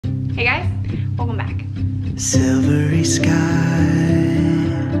Hey guys, welcome back. Silvery sky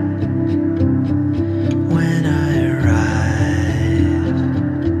when I arrive,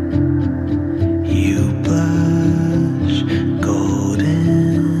 you blush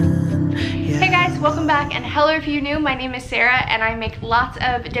golden. Hey guys, welcome back, and hello if you're new. My name is Sarah and I make lots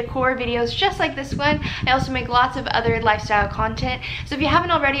of decor videos just like this one. I also make lots of other lifestyle content. So if you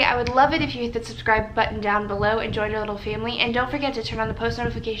haven't already, I would love it if you hit the subscribe button down below and join our little family. And don't forget to turn on the post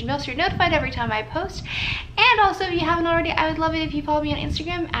notification bell so you're notified every time I post. And also, if you haven't already, I would love it if you follow me on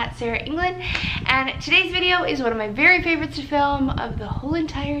Instagram at Sarah England. And today's video is one of my very favorites to film of the whole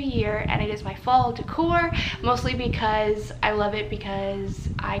entire year, and it is my fall decor, mostly because I love it because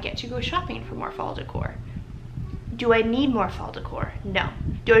I get to go shopping for more fall decor. Do I need more fall decor? No.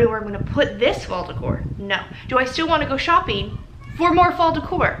 Do I know where I'm gonna put this fall decor? No. Do I still wanna go shopping for more fall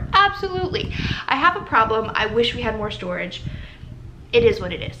decor? Absolutely. I have a problem. I wish we had more storage. It is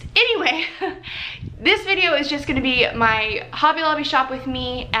what it is. Anyway, this video is just gonna be my Hobby Lobby shop with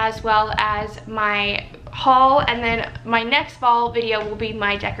me as well as my haul, and then my next fall video will be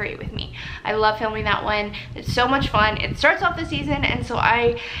my decorate with me. I love filming that one. It's so much fun. It starts off the season, and so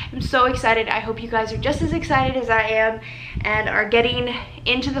I am so excited. I hope you guys are just as excited as I am and are getting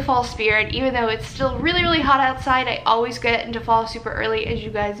into the fall spirit. Even though it's still really, really hot outside, I always get into fall super early, as you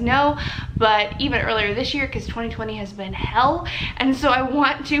guys know, but even earlier this year because 2020 has been hell, and so I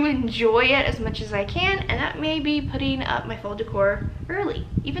want to enjoy it as much as I can, and that may be putting up my fall decor early,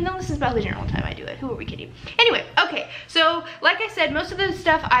 even though this is about the general time I do it. Who are we kidding? Anyway, okay, so like I said, most of the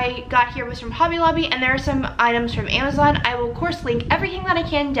stuff I got here was from Hobby Lobby, and there are some items from Amazon. I will of course link everything that I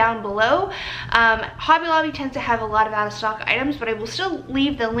can down below. Hobby Lobby tends to have a lot of out of stock items, but I will still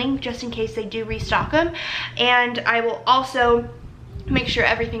leave the link just in case they do restock them, and I will also make sure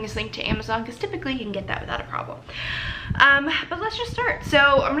everything is linked to Amazon because typically you can get that without a problem. But let's just start. So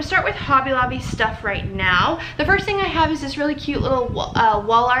I'm gonna start with Hobby Lobby stuff right now. The first thing I have is this really cute little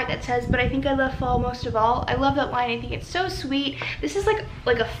wall art that says, "But I think I love fall most of all." I love that line. I think it's so sweet. This is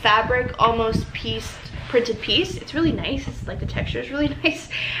like a fabric almost printed piece. It's really nice. It's like the texture is really nice,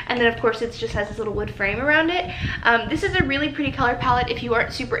 and then of course it just has this little wood frame around it. This is a really pretty color palette if you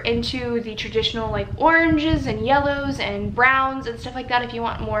aren't super into the traditional like oranges and yellows and browns and stuff like that. If you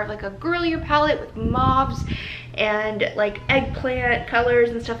want more of like a girlier palette with mauves and like eggplant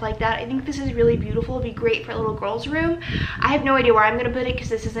colors and stuff like that, I think this is really beautiful. It'd be great for a little girl's room. I have no idea where I'm gonna put it because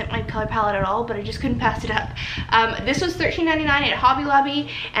this isn't my color palette at all, but I just couldn't pass it up. This was $13.99 at Hobby Lobby,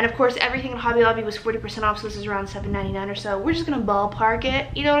 and of course everything at Hobby Lobby was 40% off, so this is around $7.99 or so. We're just gonna ballpark it,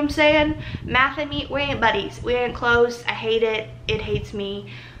 you know what I'm saying? Math and me, we ain't buddies. We ain't close. I hate it. It hates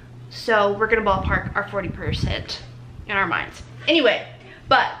me. So we're gonna ballpark our 40% in our minds. Anyway,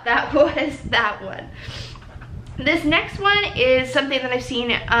 but that was that one. This next one is something that I've seen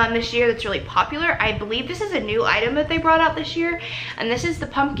this year that's really popular. I believe this is a new item that they brought out this year, and this is the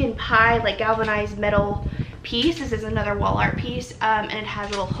pumpkin pie like galvanized metal piece. This is another wall art piece, and it has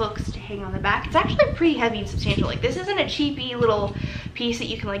little hooks to hang on the back. It's actually pretty heavy and substantial. Like, this isn't a cheapy little piece that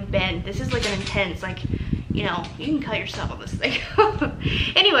you can like bend. This is like an intense, like, you know, you can cut yourself on this thing.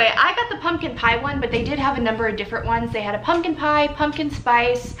 Anyway, I got the pumpkin pie one, but they did have a number of different ones. They had a pumpkin pie, pumpkin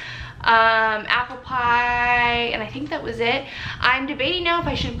spice, apple pie, and I think that was it. I'm debating now if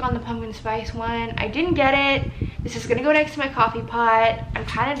I should have gone the pumpkin spice one. I didn't get it. This is gonna go next to my coffee pot. I'm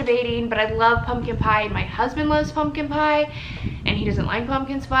kind of debating, but I love pumpkin pie, and my husband loves pumpkin pie, and he doesn't like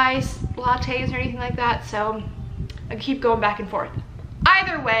pumpkin spice lattes or anything like that, so I keep going back and forth.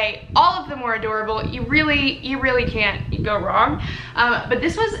 Either way, all of them were adorable. You really can't go wrong. But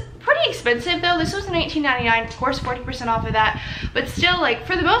this was pretty expensive though. This was $19.99, of course 40% off of that, but still, like,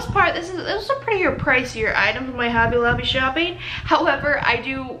 for the most part, this is a prettier, pricier item from my Hobby Lobby shopping. However,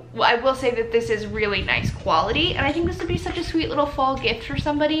 I will say that this is really nice quality, and I think this would be such a sweet little fall gift for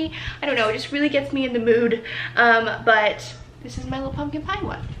somebody. I don't know, it just really gets me in the mood. But this is my little pumpkin pie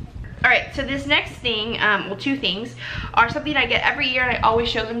one. All right, so this next thing, well, two things, are something I get every year and I always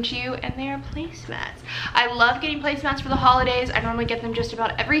show them to you, and they are placemats. I love getting placemats for the holidays. I normally get them just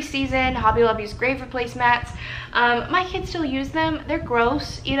about every season. Hobby Lobby is great for placemats. My kids still use them. They're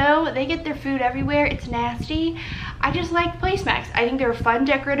gross, you know? They get their food everywhere. It's nasty. I just like placemats. I think they're a fun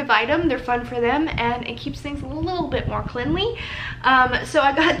decorative item. They're fun for them, and it keeps things a little bit more cleanly. So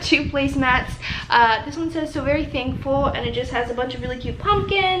I got two placemats. This one says "So Very Thankful," and it just has a bunch of really cute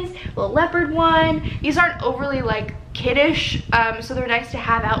pumpkins, a little leopard one. These aren't overly like kiddish, so they're nice to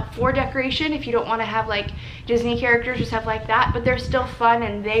have out for decoration if you don't want to have like Disney characters or stuff like that, but they're still fun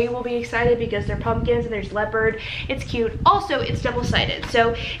and they will be excited because they're pumpkins and there's leopard. It's cute. Also, it's double-sided,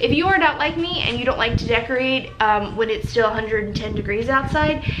 so if you are not like me and you don't like to decorate when it's still 110 degrees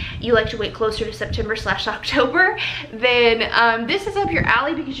outside, you like to wait closer to September/October, then this is up your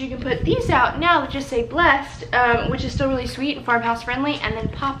alley because you can put these out now that just say blessed, which is still really sweet and farmhouse friendly, and then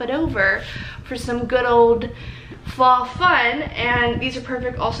pop it over for some good old fall fun. And these are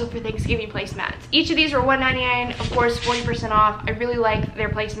perfect also for Thanksgiving placemats. Each of these are $1.99, of course 40% off. I really like their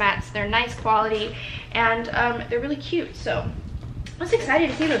placemats. They're nice quality and they're really cute, so I was excited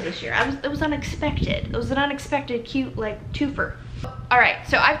to see those this year. It was unexpected. It was an unexpected cute like twofer. All right,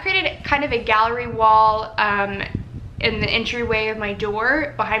 so I've created kind of a gallery wall in the entryway of my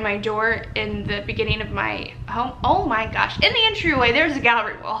door, behind my door in the beginning of my home. Oh my gosh, in the entryway there's a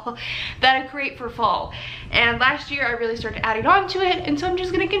gallery wall that I create for fall, and last year I really started adding on to it, and so I'm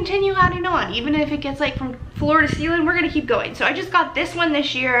just gonna continue adding on. Even if it gets like from floor to ceiling, we're gonna keep going. So I just got this one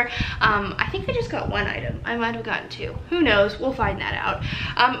this year. I think I just got one item. I might have gotten two, who knows, we'll find that out.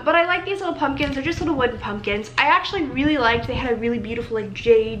 But I like these little pumpkins. They're just little wooden pumpkins. I actually really liked, they had a really beautiful like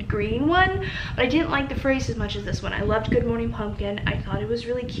jade green one, but I didn't like the phrase as much as this one. I loved Good Morning Pumpkin. I thought it was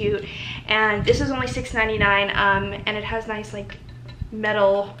really cute, and this is only $6.99, and it has nice like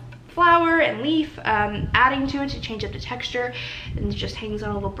metal flower and leaf adding to it to change up the texture, and it just hangs on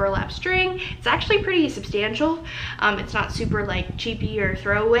a little burlap string. It's actually pretty substantial. It's not super like cheapy or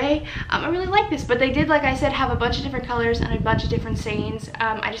throwaway. I really like this, but they did, like I said, have a bunch of different colors and a bunch of different sayings.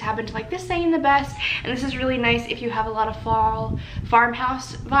 I just happen to like this saying the best, and this is really nice if you have a lot of fall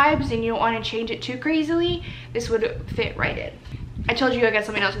farmhouse vibes and you don't want to change it too crazily. This would fit right in. I told you I got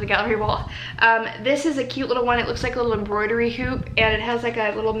something else with the gallery wall. This is a cute little one. It looks like a little embroidery hoop, and it has like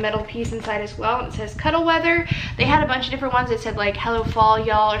a little metal piece inside as well. It says cuddle weather. They had a bunch of different ones that said like hello fall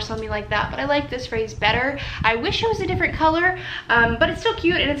y'all or something like that, but I like this phrase better. I wish it was a different color, but it's still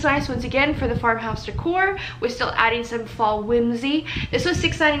cute and it's nice once again for the farmhouse decor. We're still adding some fall whimsy. This was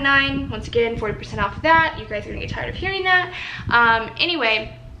 $6.99. Once again, 40% off of that. You guys are gonna get tired of hearing that.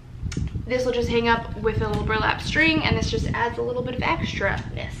 Anyway, this will just hang up with a little burlap string, and this just adds a little bit of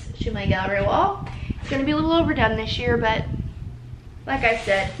extra-ness to my gallery wall. It's gonna be a little overdone this year, but like I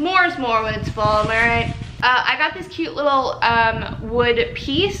said, more is more when it's fall, am I right? I got this cute little wood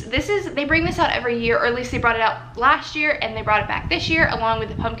piece. They bring this out every year, or at least they brought it out last year and they brought it back this year along with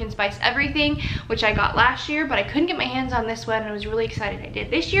the pumpkin spice everything, which I got last year, but I couldn't get my hands on this one and I was really excited I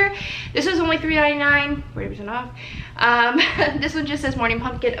did this year. This was only $3.99, 40% off. This one just says morning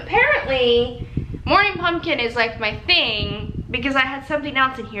pumpkin. Apparently morning pumpkin is like my thing because I had something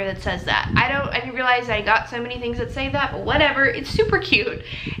else in here that says that. I didn't realize I got so many things that say that, but whatever, it's super cute.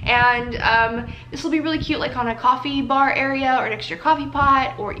 And this will be really cute like on a coffee bar area or next to your coffee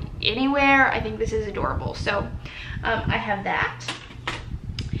pot or anywhere. I think this is adorable. So I have that.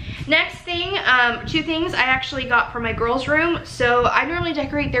 Next thing, two things I actually got for my girls' room. So I normally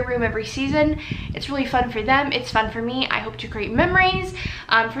decorate their room every season. It's really fun for them. It's fun for me. I hope to create memories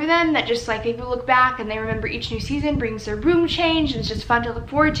for them that just like they will look back and they remember each new season brings their room change, and it's just fun to look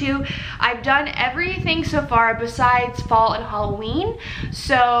forward to. I've done everything so far besides fall and Halloween.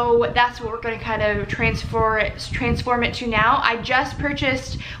 So that's what we're going to kind of transform it to now. I just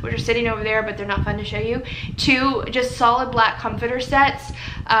purchased, which are sitting over there, but they're not fun to show you, two just solid black comforter sets.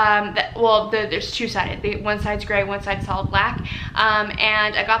 There's two-sided. One side's gray, one side's solid black,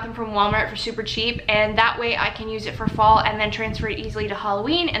 and I got them from Walmart for super cheap, and that way I can use it for fall and then transfer it easily to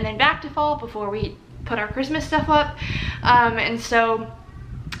Halloween and then back to fall before we put our Christmas stuff up. And so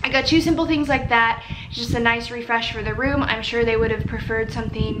I got two simple things like that. It's just a nice refresh for the room. I'm sure they would have preferred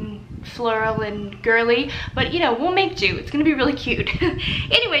something floral and girly, but you know, we'll make do. It's gonna be really cute.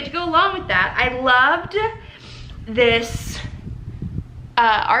 Anyway, to go along with that, I loved this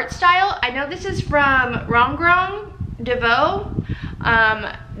art style. I know this is from Rongrong Devo.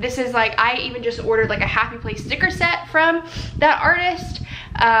 This is like, I even just ordered like a Happy Place sticker set from that artist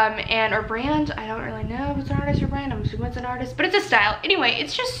or brand. I don't really know if it's an artist or brand. I'm assuming it's an artist, but it's a style. Anyway,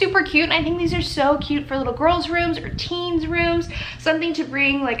 it's just super cute, and I think these are so cute for little girls' rooms or teens' rooms. Something to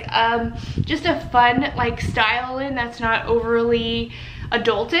bring like just a fun like style in that's not overly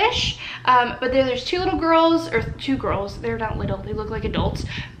adultish. But there's two little girls, or two girls, they're not little, they look like adults,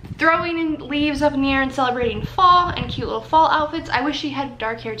 throwing leaves up in the air and celebrating fall, and cute little fall outfits. I wish she had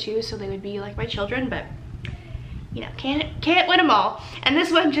dark hair too, so they would be like my children, but you know, can't win them all. And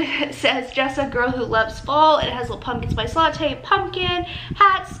this one just says, just a girl who loves fall. It has little pumpkin spice latte, pumpkin,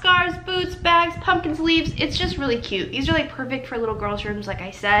 hats, scarves, boots, bags, pumpkin sleeves. It's just really cute. These are like perfect for little girls' rooms, like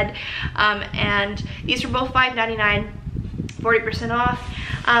I said. And these are both $5.99, 40% off.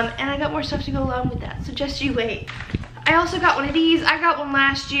 And I got more stuff to go along with that, so just you wait. I also got one of these. I got one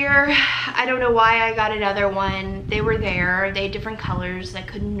last year. I don't know why I got another one. They were there. They had different colors. I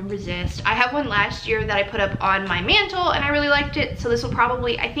couldn't resist. I have one last year that I put up on my mantle and I really liked it. So this will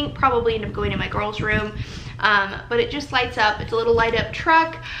probably, I think probably end up going in my girls' room. But it just lights up. It's a little light up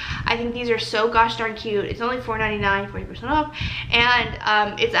truck. I think these are so gosh darn cute. It's only $4.99, 40% off.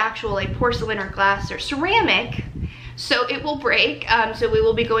 And it's actual like porcelain or glass or ceramic. So it will break, so we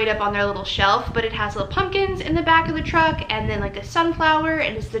will be going up on their little shelf, but it has little pumpkins in the back of the truck and then like a sunflower,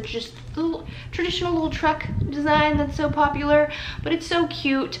 and it's just the traditional little truck design that's so popular, but it's so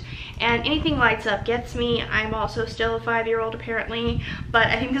cute. And anything lights up gets me. I'm also still a 5-year-old apparently, but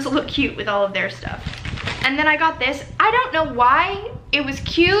I think this will look cute with all of their stuff. And then I got this. I don't know why. It was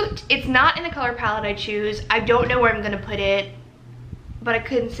cute. It's not in the color palette I choose. I don't know where I'm gonna put it, but I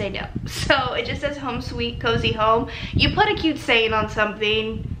couldn't say no. So it just says home sweet cozy home. You put a cute saying on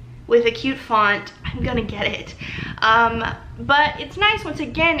something with a cute font, I'm gonna get it. But it's nice once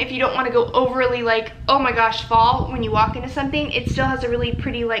again if you don't want to go overly like, oh my gosh, fall when you walk into something. It still has a really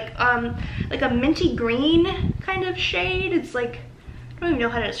pretty like a minty green kind of shade. It's like, I don't even know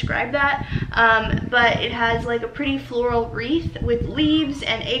how to describe that, but it has like a pretty floral wreath with leaves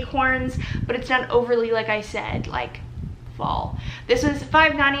and acorns, but it's not overly, like I said, like fall. This is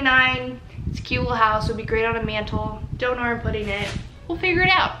 $5.99. It's a cute little house. It would be great on a mantle. Don't know where I'm putting it. We'll figure it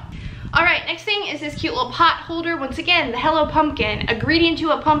out. All right, next thing is this cute little pot holder. Once again, the Hello Pumpkin. A greeting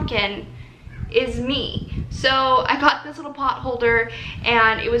to a pumpkin is me. So I got this little pot holder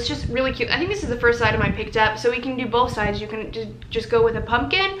and it was just really cute. I think this is the first item I picked up, so we can do both sides. You can just go with a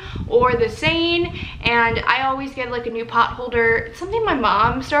pumpkin or the saying, and I always get like a new pot holder. It's something my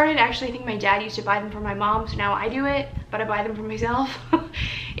mom started. Actually, I think my dad used to buy them for my mom, so now I do it, but I buy them for myself.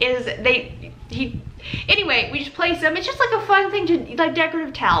 Anyway, we just place them. It's just like a fun thing to, like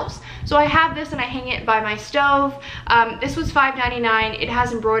decorative towels. So I have this and I hang it by my stove. This was $5.99. It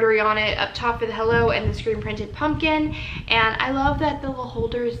has embroidery on it up top for the hello and the screen printed pumpkin. And I love that the little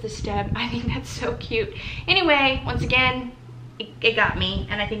holder is the stem. I think that's so cute. Anyway, once again, it got me,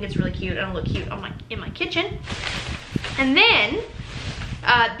 and I think it's really cute and it'll look cute on in my kitchen. And then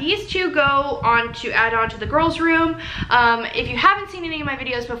these two go on to add on to the girls' room. If you haven't seen any of my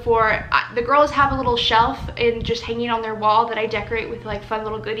videos before, the girls have a little shelf and just hanging on their wall that I decorate with like fun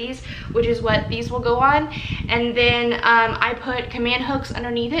little goodies, which is what these will go on. And then I put command hooks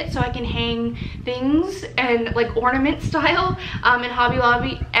underneath it so I can hang things and like ornament style. And Hobby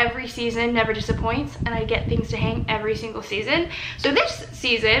Lobby every season never disappoints, and I get things to hang every single season. So this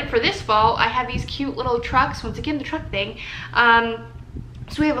season, for this fall, I have these cute little trucks. Once again, the truck thing.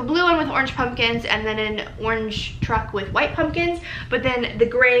 So we have a blue one with orange pumpkins and then an orange truck with white pumpkins, but then the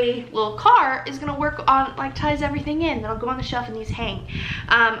gray little car is gonna work on, like ties everything in. That'll go on the shelf and these hang.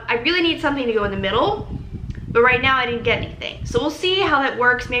 I really need something to go in the middle, but right now I didn't get anything. So we'll see how that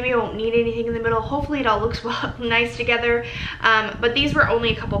works. Maybe I won't need anything in the middle. Hopefully it all looks well, nice together. But these were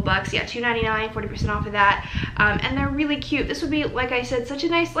only a couple bucks. Yeah, $2.99, 40% off of that. And they're really cute. This would be, like I said, such a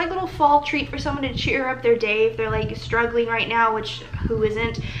nice like little fall treat for someone to cheer up their day if they're like struggling right now, which who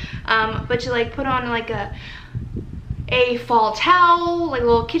isn't? But to like put on like a fall towel, like a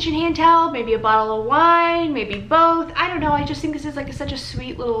little kitchen hand towel, maybe a bottle of wine, maybe both. I don't know. I just think this is like such a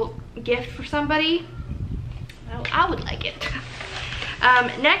sweet little gift for somebody. I would like it.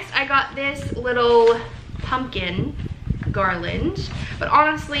 Next, I got this little pumpkin garland, but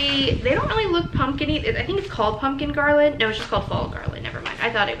honestly, they don't really look pumpkin-y. I think it's called pumpkin garland. No, it's just called fall garland. Never mind. I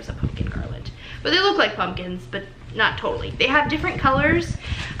thought it was a pumpkin garland, but they look like pumpkins, but not totally. They have different colors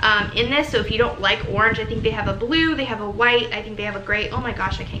in this, so if you don't like orange, I think they have a blue, they have a white, I think they have a gray. Oh my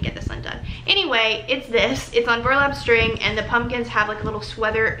gosh, I can't get this undone. Anyway, it's this. It's on burlap string, and the pumpkins have like a little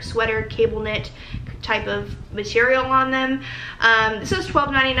sweater cable knit type of material on them. This is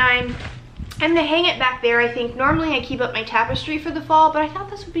 $12.99. And they hang it back there, I think. Normally I keep up my tapestry for the fall, but I thought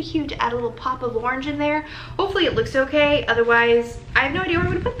this would be cute to add a little pop of orange in there. Hopefully it looks okay. Otherwise, I have no idea where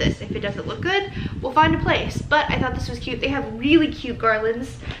I'm gonna put this. If it doesn't look good, we'll find a place. But I thought this was cute. They have really cute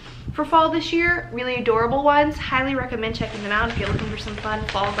garlands for fall this year. Really adorable ones. Highly recommend checking them out if you're looking for some fun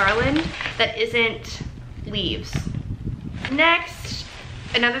fall garland that isn't leaves. Next,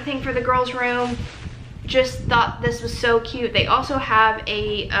 another thing for the girls' room. Just thought this was so cute. They also have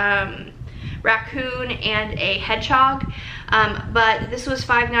a raccoon and a hedgehog, but this was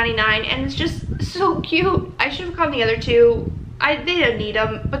 $5.99, and it's just so cute. I should have gotten the other two. They don't need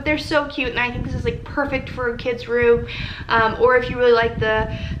them, but they're so cute, and I think this is like perfect for a kid's room, or if you really like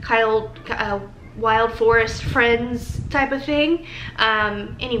the Wild Forest Friends type of thing.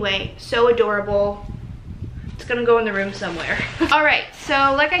 Anyway, so adorable. It's gonna go in the room somewhere. All right, so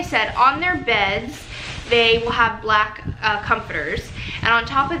like I said, on their beds, they will have black comforters, and on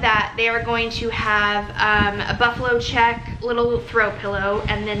top of that, they are going to have a buffalo check little throw pillow,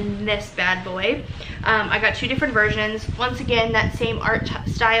 and then this bad boy. I got two different versions. Once again, that same art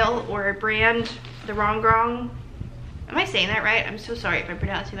style or brand, the Wrong. Am I saying that right? I'm so sorry if I'm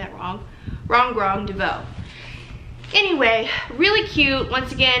pronouncing that wrong. Wrong DeVoe. Anyway, really cute.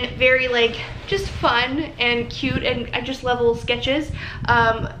 Once again, very like just fun and cute, and I just love little sketches.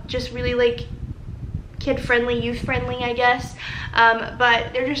 Just really like kid-friendly, youth-friendly, I guess.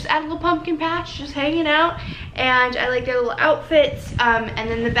 But they're just at a little pumpkin patch, just hanging out, and I like their little outfits. And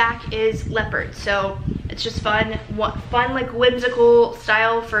then the back is leopard, so it's just fun, like whimsical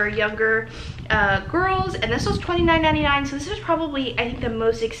style for younger girls. And this was $29.99, so this was probably, I think, the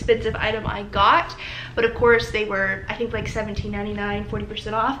most expensive item I got. But of course, they were, I think, like $17.99,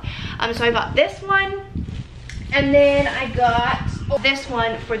 40% off. So I got this one. And then I got this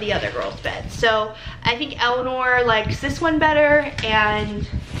one for the other girl's bed. So I think Eleanor likes this one better, and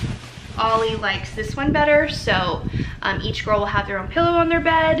Ollie likes this one better. So each girl will have their own pillow on their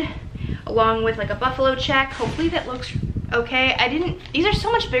bed, along with like a buffalo check. Hopefully that looks okay. These are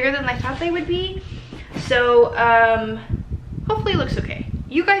so much bigger than I thought they would be. So hopefully it looks okay.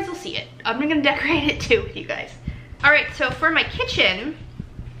 You guys will see it. I'm gonna decorate it too with you guys. All right, so for my kitchen,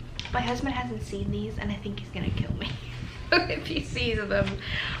 my husband hasn't seen these, and I think he's gonna kill me if he sees them.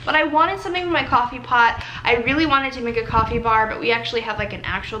 But I wanted something for my coffee pot. I really wanted to make a coffee bar, but we actually have like an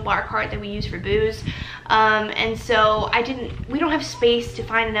actual bar cart that we use for booze. And so we don't have space to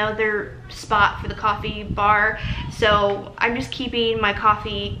find another spot for the coffee bar. So I'm just keeping my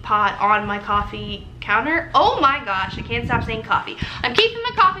coffee pot on my coffee counter. Oh my gosh, I can't stop saying coffee. I'm keeping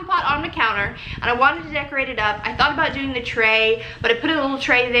my coffee pot on my counter, and I wanted to decorate it up. I thought about doing the tray, but I put a little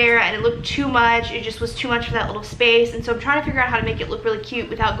tray there and it looked too much. It just was too much for that little space. And so I'm trying to figure out how to make it look really cute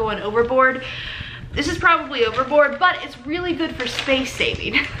without going overboard. This is probably overboard, but it's really good for space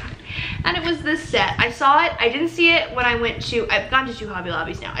saving. And it was this set. I saw it. I didn't see it when I went to, I've gone to 2 Hobby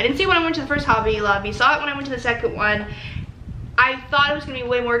Lobbies now. I didn't see it when I went to the first Hobby Lobby. Saw it when I went to the second one. I thought it was gonna be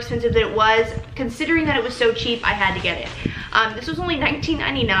way more expensive than it was. Considering that it was so cheap, I had to get it. This was only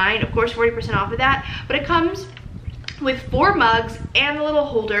 $19.99, of course 40% off of that, but it comes with 4 mugs and a little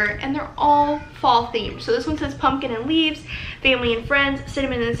holder, and they're all fall themed. So this one says pumpkin and leaves, family and friends,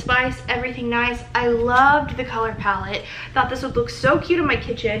 cinnamon and spice, everything nice. I loved the color palette. Thought this would look so cute in my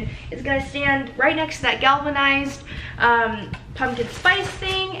kitchen. It's gonna stand right next to that galvanized pumpkin spice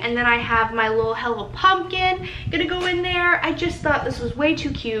thing, and then I have my little Hello Pumpkin gonna go in there. I just thought this was way too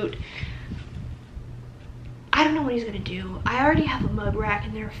cute. I don't know what he's gonna do. I already have a mug rack,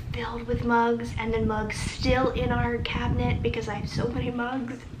 and they're filled with mugs, and then mugs still in our cabinet because I have so many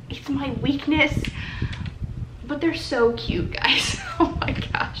mugs. It's my weakness. But they're so cute, guys. Oh my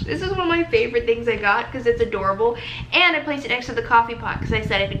gosh. This is one of my favorite things I got because it's adorable. And I placed it next to the coffee pot because I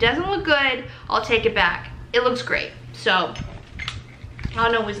said if it doesn't look good, I'll take it back. It looks great. So I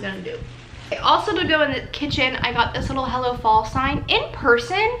don't know what he's gonna do. Also, to go in the kitchen, I got this little Hello Fall sign. In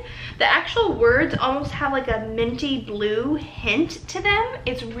person, the actual words almost have like a minty blue hint to them.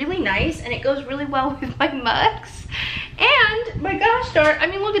 It's really nice, and it goes really well with my mugs. And my gosh darn, I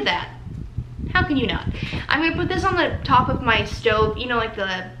mean, look at that. How can you not? I'm gonna put this on the top of my stove, you know, like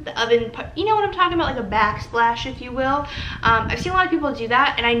the oven, you know what I'm talking about, like a backsplash, if you will. I've seen a lot of people do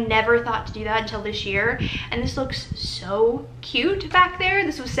that, and I never thought to do that until this year. And this looks so cute back there.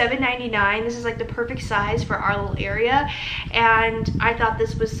 This was $7.99. This is like the perfect size for our little area, and I thought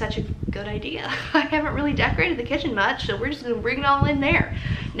this was such a good idea. I haven't really decorated the kitchen much, so we're just gonna bring it all in there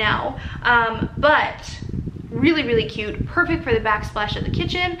now. But really, really cute. Perfect for the backsplash of the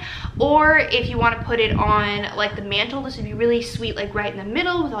kitchen, or if you want to put it on like the mantle, this would be really sweet, like right in the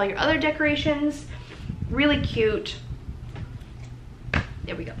middle with all your other decorations. Really cute.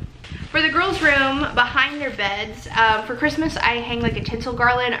 There we go. For the girls' room, behind their beds, for Christmas I hang like a tinsel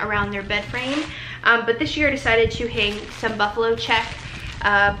garland around their bed frame, but this year I decided to hang some buffalo check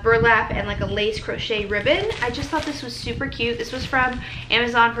burlap and like a lace crochet ribbon. I just thought this was super cute. This was from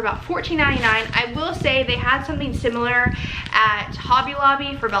Amazon for about $14.99. I will say they had something similar at Hobby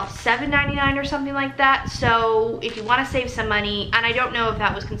Lobby for about $7.99 or something like that. So if you want to save some money, and I don't know if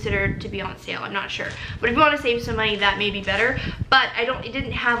that was considered to be on sale, I'm not sure, but if you want to save some money, that may be better. But it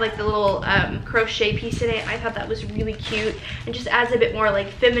didn't have like the little crochet piece in it. I thought that was really cute and just adds a bit more like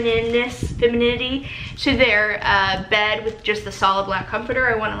femininity to their bed with just the solid black comforter.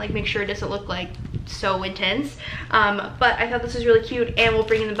 I want to like make sure it doesn't look like so intense, but I thought this was really cute, and we'll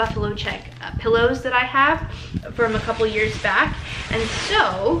bring in the buffalo check pillows that I have from a couple years back, and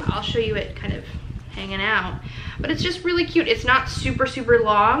so I'll show you it kind of hanging out. But it's just really cute. It's not super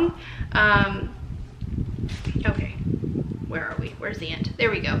long. Okay, where are we? Where's the end?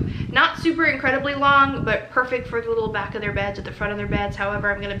 There we go. Not super incredibly long, but perfect for the little back of their beds or the front of their beds.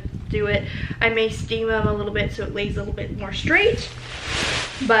 However I'm gonna do it, I may steam them a little bit so it lays a little bit more straight,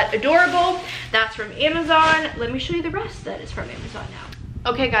 but adorable. That's from Amazon. Let me show you the rest that is from Amazon now.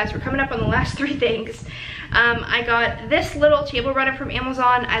 Okay guys, we're coming up on the last 3 things. I got this little table runner from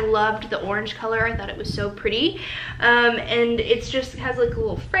Amazon. I loved the orange color. I thought it was so pretty. And it's just has like a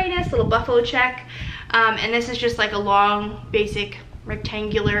little frayness, little buffalo check. And this is just like a long, basic,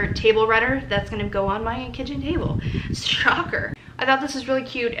 rectangular table runner that's gonna go on my kitchen table. Shocker. I thought this was really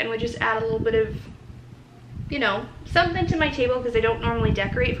cute and would just add a little bit of, you know, something to my table, because I don't normally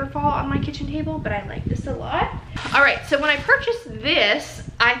decorate for fall on my kitchen table, but I like this a lot. All right, so when I purchased this,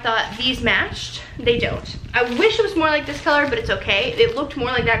 I thought these matched. They don't. I wish it was more like this color, but it's okay. It looked more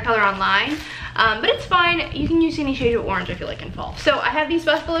like that color online, but it's fine. You can use any shade of orange, I feel like, in fall. So I have these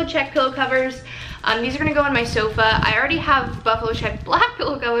buffalo check pillow covers. These are gonna go on my sofa. I already have buffalo check black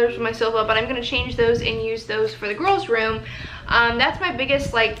pillow covers for my sofa, but I'm gonna change those and use those for the girls' room. That's my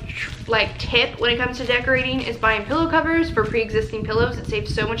biggest like tip when it comes to decorating, is buying pillow covers for pre-existing pillows. It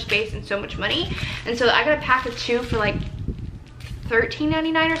saves so much space and so much money. And so I got a pack of 2 for like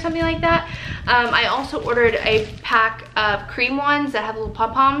 $13.99 or something like that. I also ordered a pack of cream ones that have little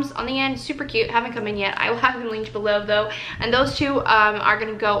pom-poms on the end. Super cute. Haven't come in yet. I will have them linked below though. And those 2 are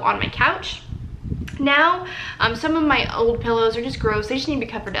gonna go on my couch. Now, some of my old pillows are just gross. They just need to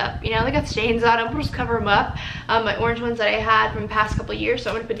be covered up. You know, they got stains on them. We'll just cover them up. My orange ones that I had from the past couple years. So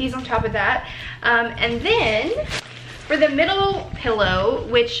I'm gonna put these on top of that. And then for the middle pillow,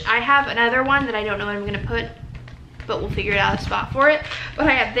 which I have another one that I don't know what I'm gonna put, but we'll figure out a spot for it. But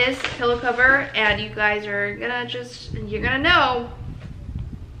I have this pillow cover, and you guys are gonna you're gonna know,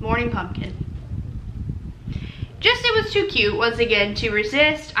 morning pumpkin. Just, it was too cute, once again, to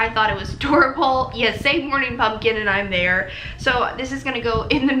resist. I thought it was adorable. Yes, say morning pumpkin and I'm there. So this is gonna go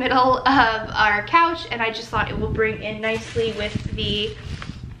in the middle of our couch, and I just thought it will bring in nicely with the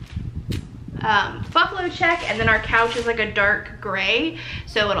buffalo check, and then our couch is like a dark gray,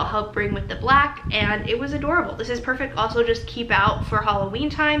 so it'll help bring with the black, and it was adorable. This is perfect also just keep out for Halloween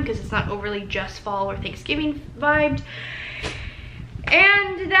time, because it's not overly just fall or Thanksgiving vibed.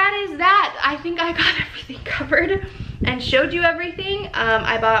 And that is that. I think I got everything covered and showed you everything.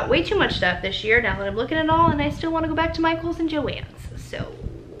 I bought way too much stuff this year now that I'm looking at it all, and I still want to go back to Michael's and Joann's. So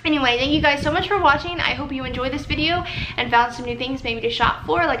anyway, thank you guys so much for watching. I hope you enjoyed this video and found some new things maybe to shop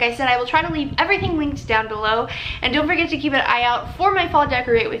for. Like I said, I will try to leave everything linked down below. And don't forget to keep an eye out for my fall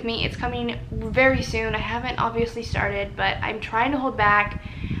decorate with me. It's coming very soon. I haven't obviously started, but I'm trying to hold back.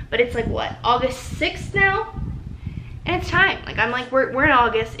 But it's like, what, August 6th now? And it's time. Like, I'm like, we're in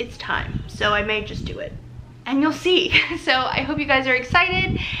August, it's time. So I may just do it. And you'll see. So I hope you guys are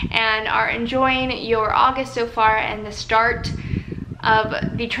excited and are enjoying your August so far and the start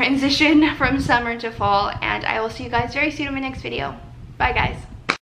of the transition from summer to fall. And I will see you guys very soon in my next video. Bye guys.